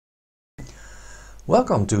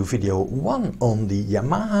Welcome to video 1 on the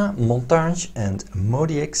Yamaha Montage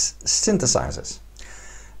MODX synthesizers.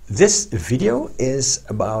 This video is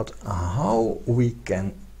about how we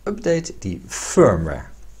can update the firmware.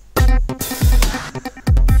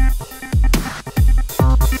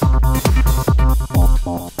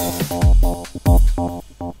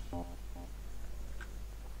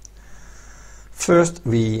 First,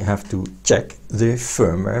 we have to check the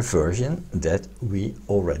firmware version that we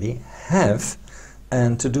already have.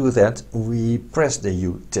 And to do that, we press the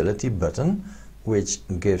utility button, which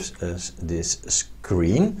gives us this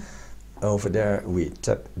screen. Over there we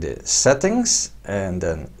tap the settings and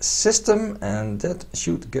then system, and that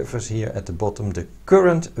should give us here at the bottom the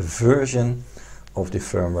current version of the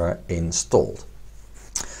firmware installed.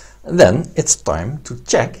 And then it's time to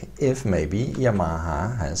check if maybe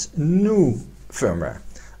Yamaha has new firmware.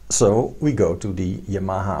 So we go to the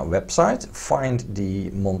Yamaha website, find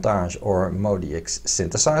the Montage or MODX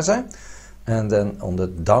synthesizer, and then on the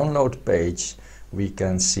download page we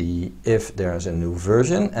can see if there's a new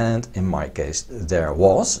version, and in my case there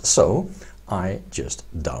was, so I just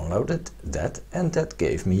downloaded that, and that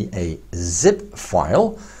gave me a zip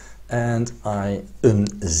file, and I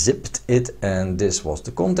unzipped it, and this was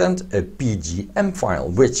the content, a PGM file,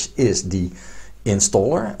 which is the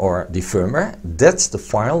installer or the firmware. That's the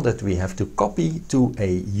file that we have to copy to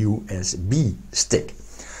a USB stick.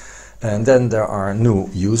 And then there are new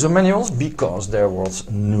user manuals because there was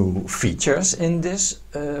new features in this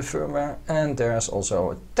firmware, and there's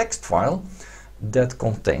also a text file that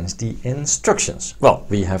contains the instructions. Well,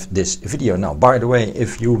 we have this video now. By the way,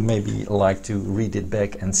 if you maybe like to read it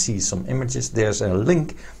back and see some images, there's a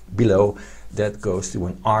link below that goes to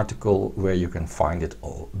an article where you can find it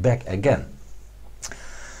all back again.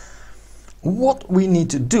 What we need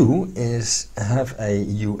to do is have a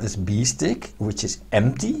USB stick which is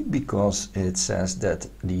empty, because it says that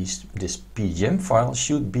this PGM file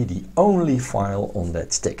should be the only file on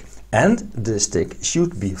that stick, and the stick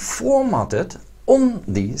should be formatted on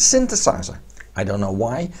the synthesizer. I don't know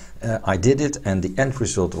why I did it, and the end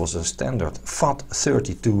result was a standard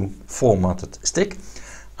FAT32 formatted stick.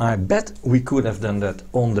 I bet we could have done that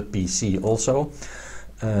on the PC also.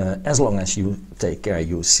 As long as you take care,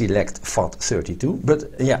 you select FAT32, but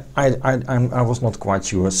yeah, I was not quite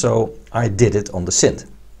sure, so I did it on the synth.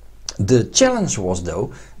 The challenge was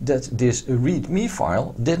though that this README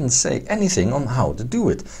file didn't say anything on how to do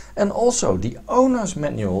it, and also the owner's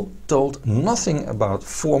manual told nothing about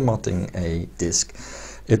formatting a disk.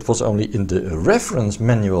 It was only in the reference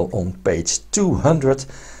manual on page 200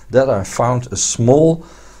 that I found a small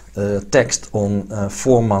text on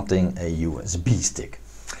formatting a USB stick.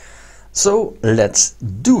 So let's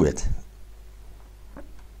do it.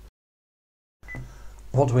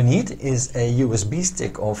 What we need is a USB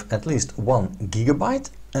stick of at least 1 GB,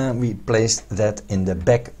 and we place that in the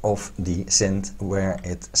back of the synth where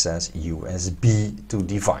it says USB to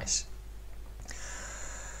device.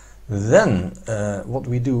 Then what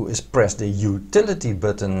we do is press the utility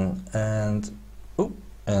button and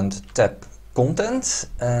tap content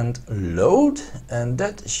and load, and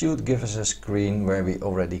that should give us a screen where we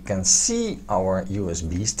already can see our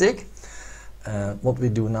USB stick. What we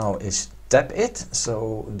do now is tap it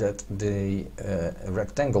so that the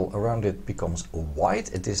rectangle around it becomes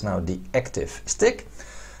white. It is now the active stick.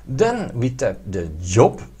 Then we tap the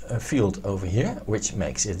job field over here, which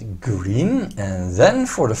makes it green, and then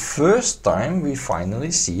for the first time we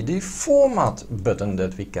finally see the format button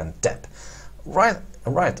that we can tap.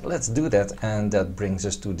 Right, let's do that, and that brings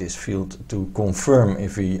us to this field to confirm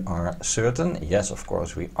if we are certain. Yes, of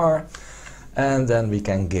course we are. And then we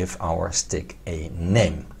can give our stick a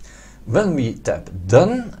name. When we tap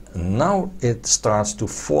done, now it starts to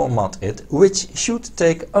format it, which should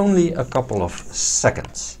take only a couple of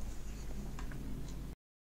seconds.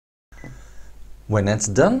 When it's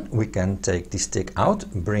done, we can take the stick out,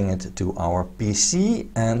 bring it to our PC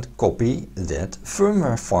and copy that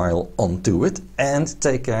firmware file onto it, and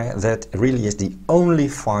take care that really is the only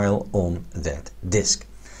file on that disk.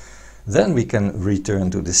 Then we can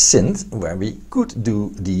return to the synth where we could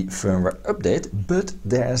do the firmware update, but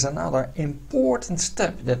there's another important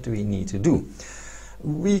step that we need to do.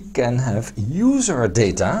 We can have user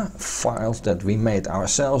data, files that we made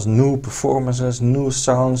ourselves, new performances, new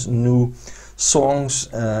sounds, new songs,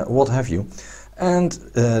 what have you, and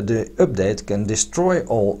the update can destroy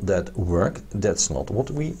all that work. That's not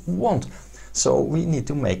what we want. So we need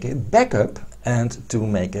to make a backup, and to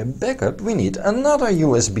make a backup we need another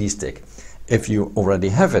USB stick. If you already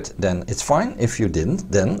have it, then it's fine. If you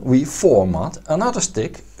didn't, then we format another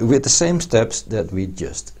stick with the same steps that we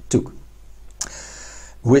just took.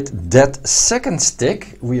 With that second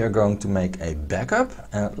stick we are going to make a backup,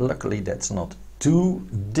 and luckily that's not too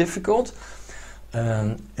difficult.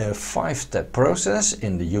 A 5-step process.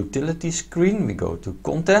 In the utility screen we go to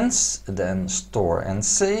contents, then store and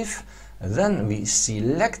save, then we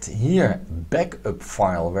select here backup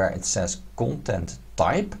file where it says content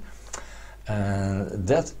type, and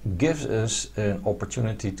that gives us an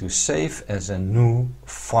opportunity to save as a new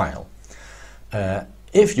file.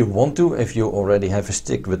 If you want to, if you already have a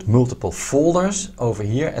stick with multiple folders, over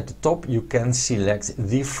here at the top you can select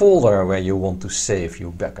the folder where you want to save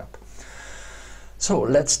your backup. So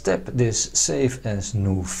let's tap this save as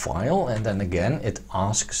new file, and then again it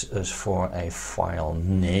asks us for a file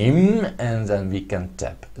name, and then we can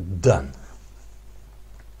tap done.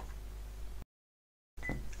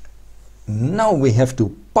 Now we have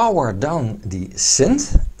to power down the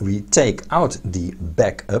synth. We take out the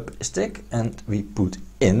backup stick and we put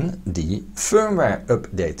in the firmware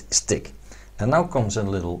update stick. And now comes a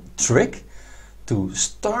little trick. To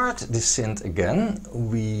start the synth again,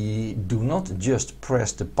 we do not just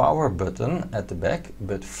press the power button at the back,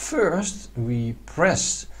 but first we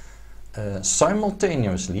press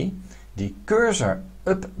simultaneously the cursor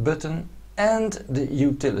up button and the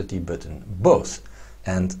utility button, both.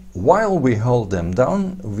 And while we hold them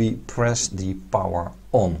down, we press the power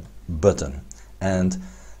on button. And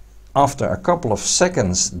after a couple of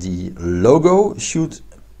seconds, the logo should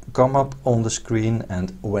come up on the screen,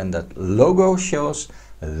 and when that logo shows,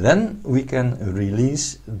 then we can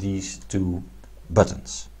release these two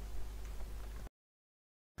buttons.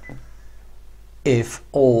 If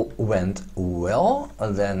all went well,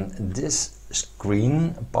 then this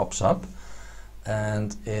screen pops up,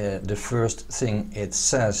 and the first thing it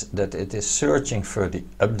says that it is searching for the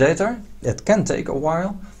updater. It can take a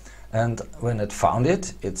while, and when it found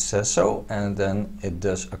it, it says so, and then it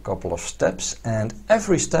does a couple of steps, and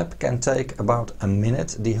every step can take about a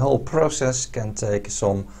minute. The whole process can take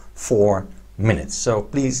some 4 minutes, so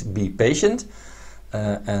please be patient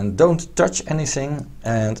and don't touch anything,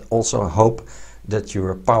 and also hope that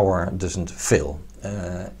your power doesn't fail.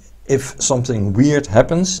 If something weird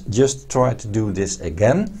happens, just try to do this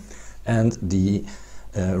again, and the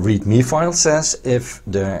readme file says if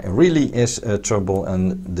there really is trouble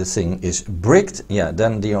and the thing is bricked, yeah,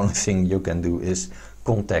 then the only thing you can do is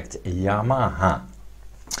contact Yamaha.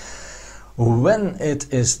 When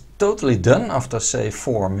it is totally done, after say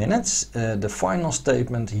 4 minutes, the final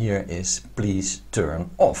statement here is please turn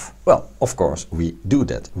off. Well, of course we do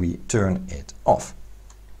that, we turn it off.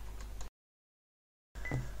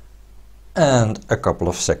 And a couple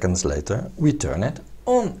of seconds later we turn it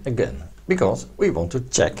on again, because we want to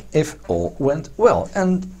check if all went well,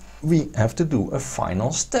 and we have to do a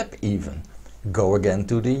final step even. Go again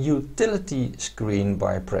to the utility screen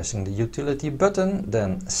by pressing the utility button,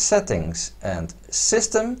 then settings and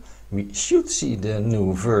system. We should see the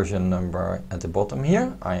new version number at the bottom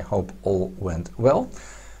here. I hope all went well.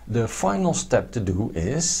 The final step to do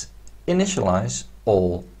is initialize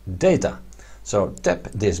all data. So tap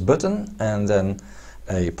this button and then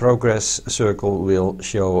a progress circle will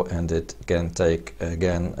show, and it can take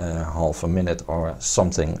again half a minute or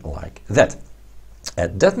something like that.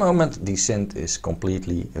 At that moment the synth is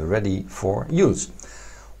completely ready for use.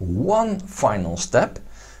 One final step: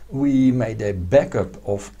 we made a backup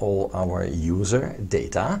of all our user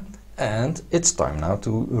data, and it's time now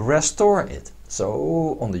to restore it.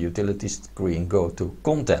 So on the utility screen go to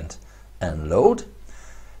content and load.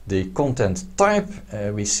 The content type,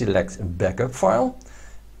 we select backup file.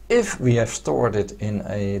 If we have stored it in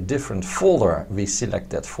a different folder, we select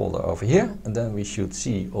that folder over here, and then we should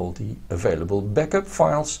see all the available backup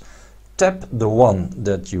files. Tap the one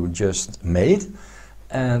that you just made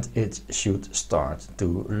and it should start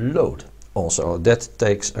to load. Also, that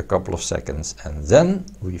takes a couple of seconds, and then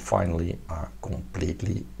we finally are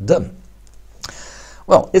completely done.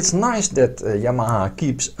 Well, it's nice that Yamaha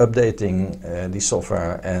keeps updating the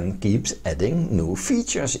software and keeps adding new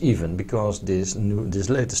features even, because this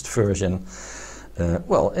latest version,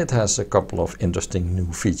 well, it has a couple of interesting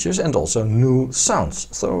new features and also new sounds.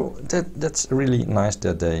 So that's really nice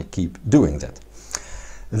that they keep doing that.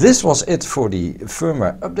 This was it for the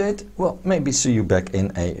firmware update. Well, maybe see you back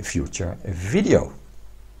in a future video.